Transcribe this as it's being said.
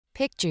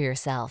Picture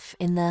yourself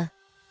in the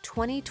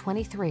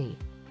 2023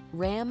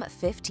 Ram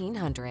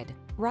 1500.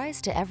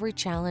 Rise to every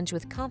challenge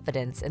with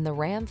confidence in the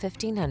Ram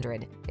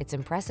 1500. Its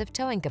impressive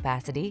towing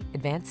capacity,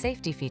 advanced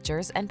safety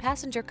features, and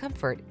passenger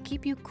comfort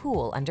keep you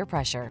cool under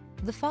pressure.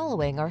 The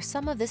following are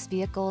some of this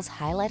vehicle's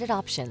highlighted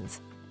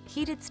options: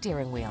 heated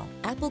steering wheel,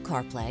 Apple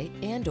CarPlay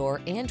and/or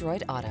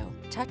Android Auto,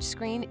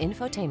 touchscreen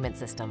infotainment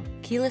system,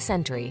 keyless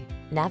entry,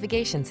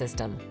 navigation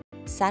system,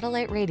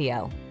 satellite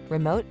radio,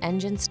 remote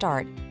engine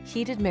start,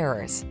 heated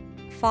mirrors,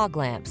 fog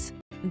lamps,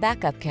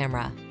 backup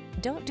camera.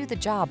 Don't do the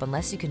job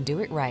unless you can do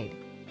it right.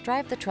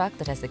 Drive the truck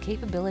that has the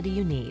capability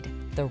you need.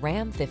 The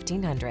Ram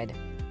 1500.